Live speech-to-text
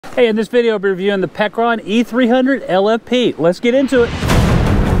Hey, in this video I'll be reviewing the Pecron E300LFP. Let's get into it.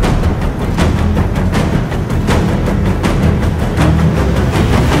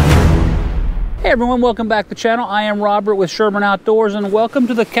 Hey everyone, welcome back to the channel. I am Robert with Sherman Outdoors and welcome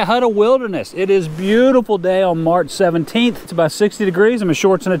to the Kettle Wilderness. It is a beautiful day on March 17th. It's about 60 degrees. I'm in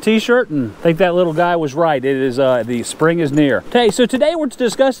shorts and a t-shirt and I think that little guy was right. It is, the spring is near. Okay, so today we're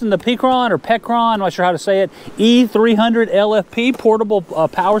discussing the Pecron I'm not sure how to say it, E300LFP portable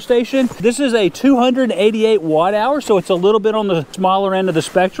power station. This is a 288 watt hour, so it's a little bit on the smaller end of the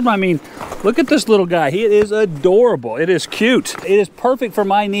spectrum. I mean, look at this little guy. He is adorable. It is cute. It is perfect for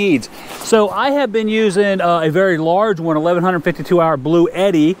my needs. So I have been using a very large one, 1152 hour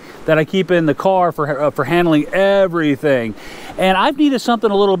BLUETTI that I keep in the car for handling everything. And I've needed something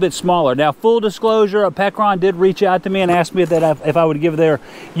a little bit smaller. Now, full disclosure, Pecron did reach out to me and asked me if I would give their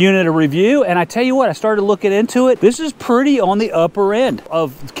unit a review. And I tell you what, I started looking into it. This is pretty on the upper end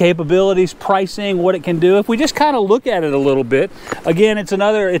of capabilities, pricing, what it can do. If we just kind of look at it a little bit, again, it's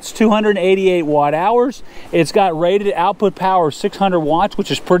 288 watt hours. It's got rated output power of 600 watts, which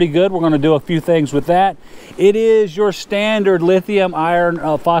is pretty good. We're going to do a few things with that. It is your standard lithium iron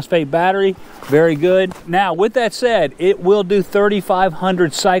phosphate battery. Very good. Now, with that said, it will do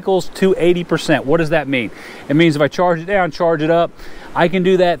 3,500 cycles to 80%. What does that mean? It means if I charge it down, charge it up, I can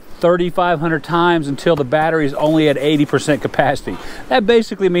do that 3,500 times until the battery is only at 80% capacity. That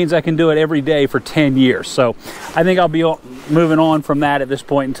basically means I can do it every day for 10 years. So I think I'll be moving on from that at this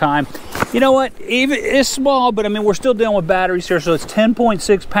point in time. You know what? Even it's small, but I mean, we're still dealing with batteries here. So it's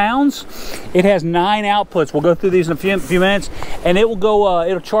 10.6 pounds. It has 9 outputs. We'll go through these in a few minutes, and it will go.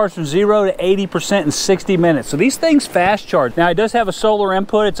 It'll charge from 0 to 80% in 60 minutes. So these things fast charge. Now it does have a solar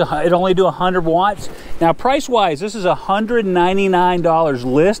input. It only do 100 watts. Now price-wise, this is $199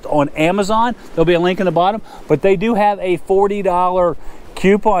 list on Amazon. There'll be a link in the bottom, but they do have a $40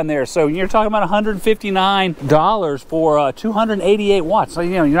 coupon there. So you're talking about $159 for 288 watts. So,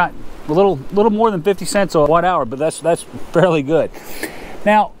 you know, you're not a little more than 50 cents a watt hour, but that's fairly good.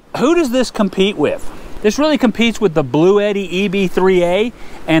 Now, who does this compete with? This really competes with the BLUETTI EB3A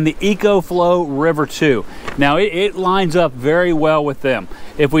and the ECOFLOW River 2. Now, it lines up very well with them.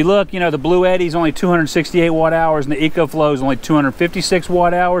 If we look, you know, the BLUETTI is only 268 watt hours and the ECOFLOW is only 256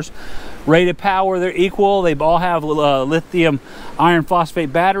 watt hours. Rated power, they're equal. They all have lithium iron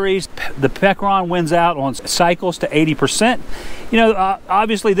phosphate batteries. The Pecron wins out on cycles to 80%. You know,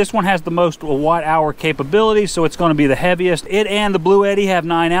 obviously this one has the most watt hour capability, so it's going to be the heaviest. It and the BLUETTI have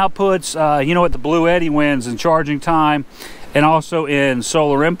 9 outputs. You know what, the BLUETTI wins in charging time and also in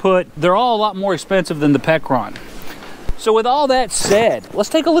solar input. They're all a lot more expensive than the Pecron. So with all that said, let's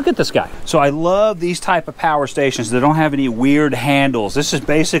take a look at this guy. So I love these type of power stations that don't have any weird handles. This is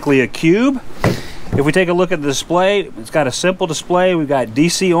basically a cube. If we take a look at the display, it's got a simple display. We've got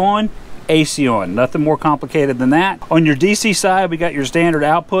DC on, AC on. Nothing more complicated than that. On your DC side, we got your standard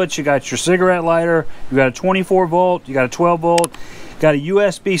outputs. You got your cigarette lighter. You got a 24 volt. You got a 12 volt. Got a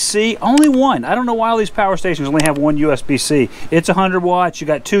USB-C, only one. I don't know why all these power stations only have one USB-C. It's 100 watts. You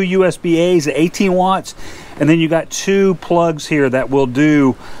got 2 USB-A's at 18 watts, and then you got 2 plugs here that will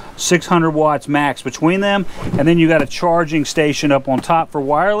do 600 watts max between them, and then you got a charging station up on top for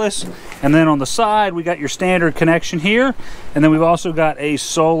wireless, and then on the side we got your standard connection here, and then we've also got a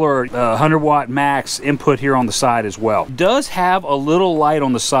solar 100 watt max input here on the side as well. It does have a little light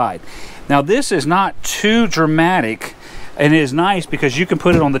on the side. Now this is not too dramatic, and it is nice because you can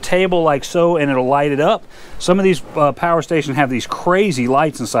put it on the table like so and it'll light it up. Some of these power stations have these crazy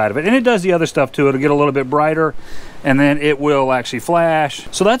lights inside of it, and it does the other stuff too. It'll get a little bit brighter and then it will actually flash.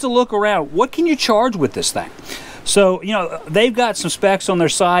 So that's a look around. What can you charge with this thing? So, you know, they've got some specs on their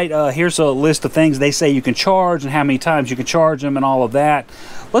site. Here's a list of things they say you can charge and how many times you can charge them and all of that.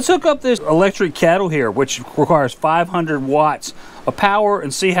 Let's hook up this electric kettle here, which requires 500 watts of power,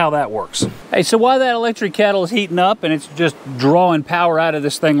 and see how that works. Hey, so while that electric kettle is heating up and it's just drawing power out of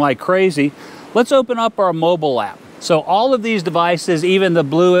this thing like crazy, let's open up our mobile app. So all of these devices, even the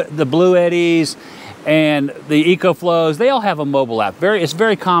BLUETTIs and the EcoFlows, they all have a mobile app. It's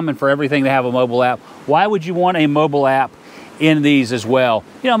very common for everything to have a mobile app. Why would you want a mobile app in these as well?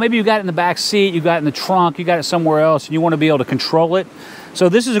 You know, maybe you got it in the back seat, you got it in the trunk, you got it somewhere else, and you want to be able to control it. So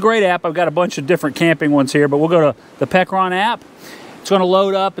this is a great app. I've got a bunch of different camping ones here, but we'll go to the Pecron app. It's going to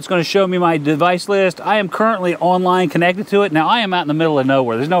load up. It's going to show me my device list. I am currently online connected to it. Now, I am out in the middle of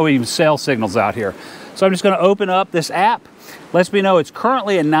nowhere. There's no even cell signals out here. So I'm just going to open up this app. Lets me know it's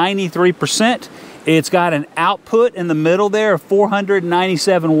currently at 93%. It's got an output in the middle there of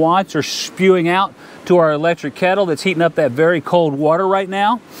 497 watts are spewing out to our electric kettle that's heating up that very cold water right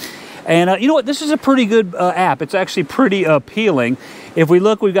now. And you know what? This is a pretty good app. It's actually pretty appealing. If we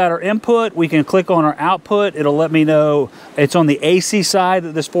look, we've got our input. We can click on our output. It'll let me know it's on the AC side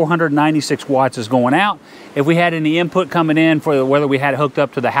that this 496 watts is going out. If we had any input coming in for whether we had it hooked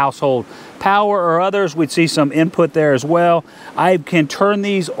up to the household power or others, we'd see some input there as well. I can turn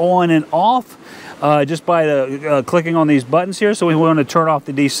these on and off just by clicking on these buttons here. So we want to turn off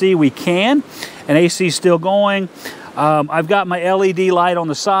the DC, we can, and AC is still going. I've got my LED light on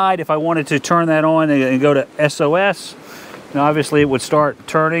the side. If I wanted to turn that on and go to SOS, now obviously it would start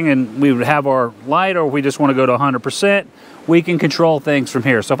turning and we would have our light, or if we just want to go to 100%, we can control things from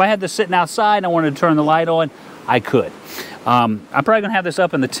here. So if I had this sitting outside and I wanted to turn the light on, I could. I'm probably gonna have this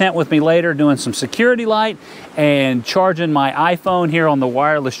up in the tent with me later doing some security light and charging my iPhone here on the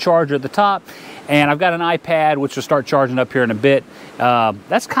wireless charger at the top. And I've got an iPad which will start charging up here in a bit.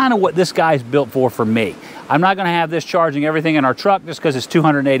 That's kind of what this guy's built for me. I'm not going to have this charging everything in our truck just because it's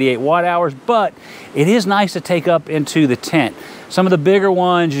 288 watt hours, but it is nice to take up into the tent. Some of the bigger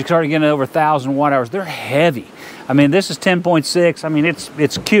ones, you start getting over 1,000 watt hours. They're heavy. I mean, this is 10.6. I mean,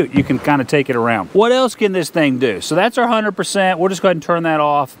 it's cute. You can kind of take it around. What else can this thing do? So that's our 100%. We'll just go ahead and turn that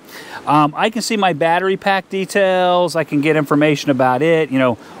off. I can see my battery pack details. I can get information about it. You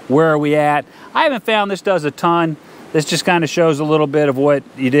know, where are we at? I haven't found this does a ton. This just kind of shows a little bit of what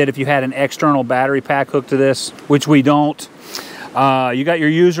you did if you had an external battery pack hooked to this, which we don't. You got your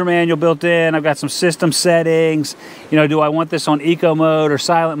user manual built in. I've got some system settings. You know, do I want this on eco mode or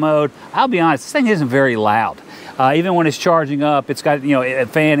silent mode? I'll be honest, this thing isn't very loud. Even when it's charging up, it's got, you know, a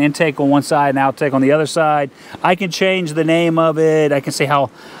fan intake on one side and outtake on the other side. I can change the name of it. I can see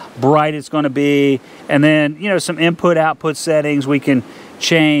how bright it's going to be. And then, you know, some input output settings we can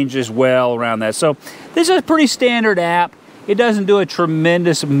change as well around that. So this is a pretty standard app. It doesn't do a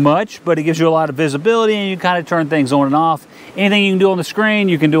tremendous much, but it gives you a lot of visibility and you kind of turn things on and off. Anything you can do on the screen,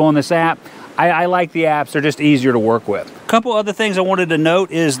 you can do on this app. I like the apps. They're just easier to work with. A couple other things I wanted to note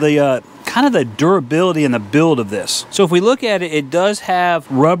is the kind of the durability and the build of this. So if we look at it, it does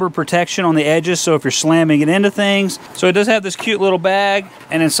have rubber protection on the edges, so if you're slamming it into things. So it does have this cute little bag,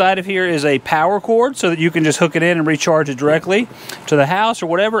 and inside of here is a power cord so that you can just hook it in and recharge it directly to the house or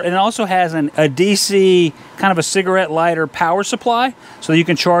whatever. And it also has a DC, kind of a cigarette lighter power supply, so that you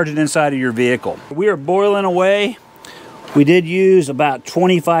can charge it inside of your vehicle. We are boiling away. We did use about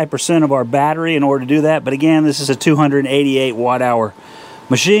 25% of our battery in order to do that, but again, this is a 288 watt hour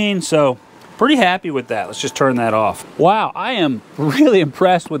machine, so pretty happy with that. Let's just turn that off. Wow, I am really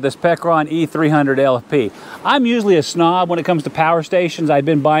impressed with this Pecron E300LFP. I'm usually a snob when it comes to power stations. I've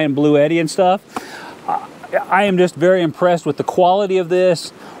been buying BLUETTI and stuff. I am just very impressed with the quality of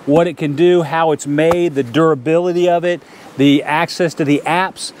this, what it can do, how it's made, the durability of it, the access to the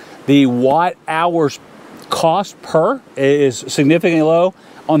apps, the watt hours cost per is significantly low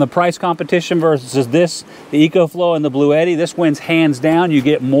on the price competition versus this, the EcoFlow and the BLUETTI. This wins hands down. You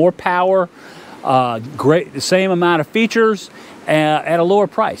get more power, the same amount of features at a lower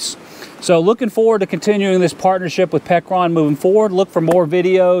price. So looking forward to continuing this partnership with Pecron moving forward. Look for more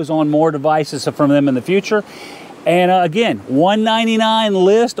videos on more devices from them in the future. And again, $199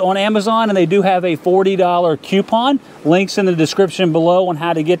 list on Amazon, and they do have a $40 coupon. Links in the description below on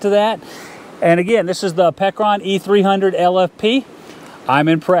how to get to that. And again, this is the Pecron E300LFP. I'm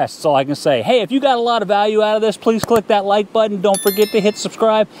impressed, that's all I can say. Hey, if you got a lot of value out of this, please click that like button. Don't forget to hit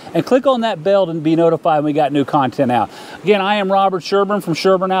subscribe and click on that bell to be notified when we got new content out. Again, I am Robert Sherburne from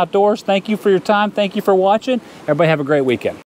Sherburne Outdoors. Thank you for your time. Thank you for watching. Everybody have a great weekend.